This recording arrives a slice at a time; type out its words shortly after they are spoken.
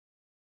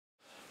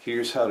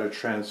Here's how to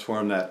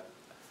transform that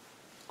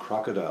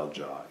crocodile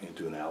jaw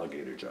into an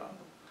alligator jaw.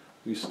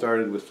 We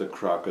started with the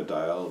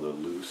crocodile, the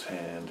loose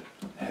hand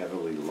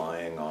heavily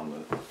lying on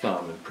the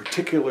thumb, and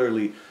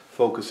particularly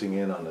focusing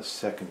in on the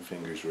second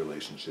finger's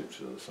relationship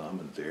to the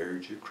thumb, and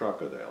there's your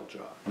crocodile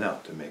jaw. Now,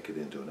 to make it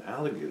into an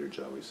alligator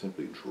jaw, we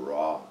simply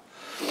draw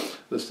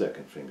the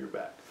second finger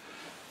back,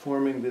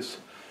 forming this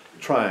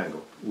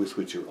triangle with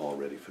which you're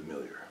already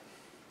familiar.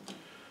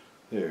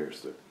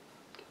 There's the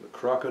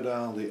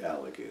crocodile, the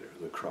alligator,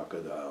 the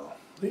crocodile,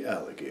 the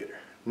alligator.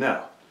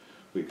 Now,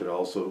 we could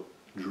also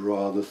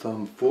draw the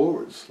thumb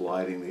forward,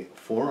 sliding the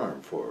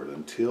forearm forward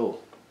until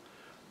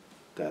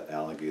that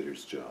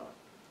alligator's jaw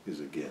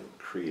is again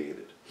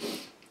created.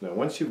 Now,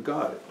 once you've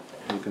got it,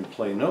 you can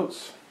play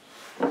notes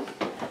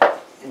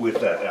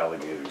with that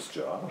alligator's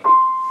jaw,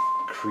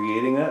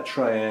 creating that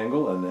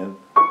triangle, and then...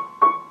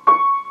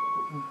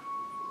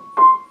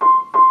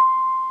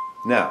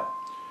 Now,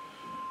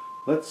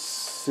 let's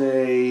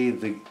say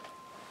the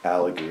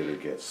alligator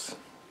gets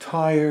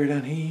tired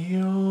and he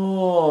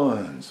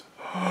yawns.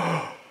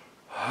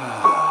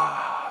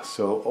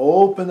 So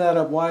open that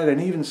up wide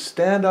and even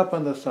stand up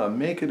on the thumb.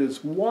 Make it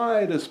as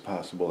wide as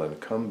possible and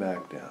come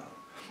back down.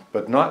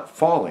 But not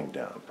falling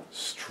down.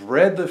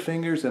 Spread the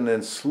fingers and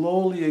then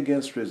slowly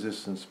against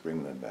resistance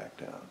bring them back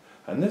down.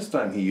 And this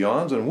time he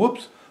yawns and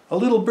whoops, a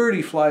little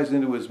birdie flies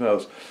into his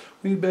mouth.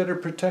 We better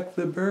protect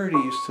the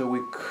birdie, so we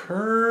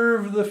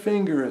curve the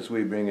finger as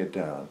we bring it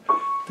down.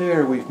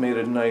 There, we've made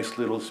a nice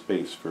little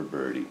space for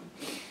birdie.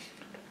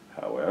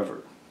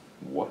 However,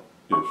 what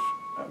if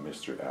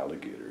Mr.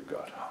 Alligator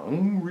got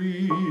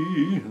hungry?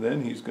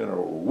 Then he's gonna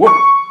whoop,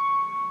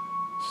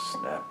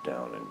 snap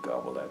down and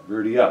gobble that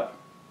birdie up.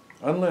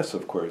 Unless,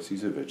 of course,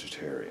 he's a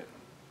vegetarian.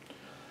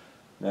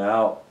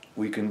 Now,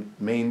 we can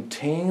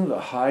maintain the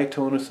high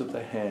tonus of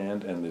the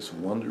hand and this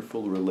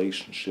wonderful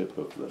relationship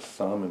of the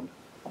thumb and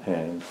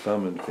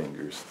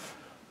fingers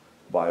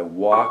by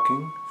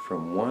walking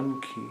from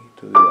one key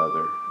to the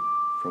other,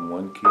 from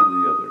one key to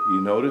the other.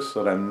 You notice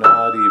that I'm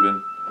not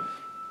even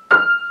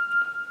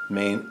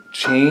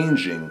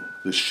changing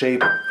the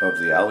shape of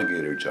the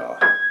alligator jaw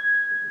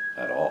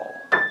at all.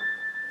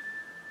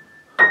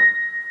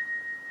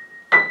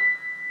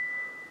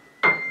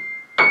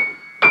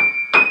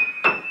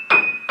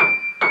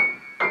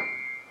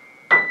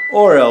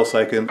 Or else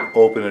I can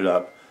open it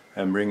up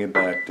and bring it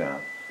back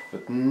down,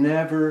 but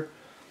never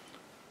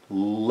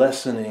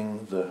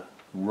lessening the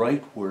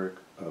right work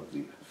of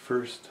the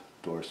first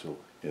dorsal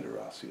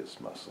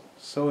interosseous muscle.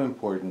 So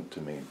important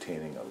to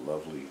maintaining a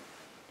lovely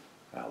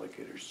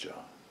alligator's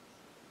jaw.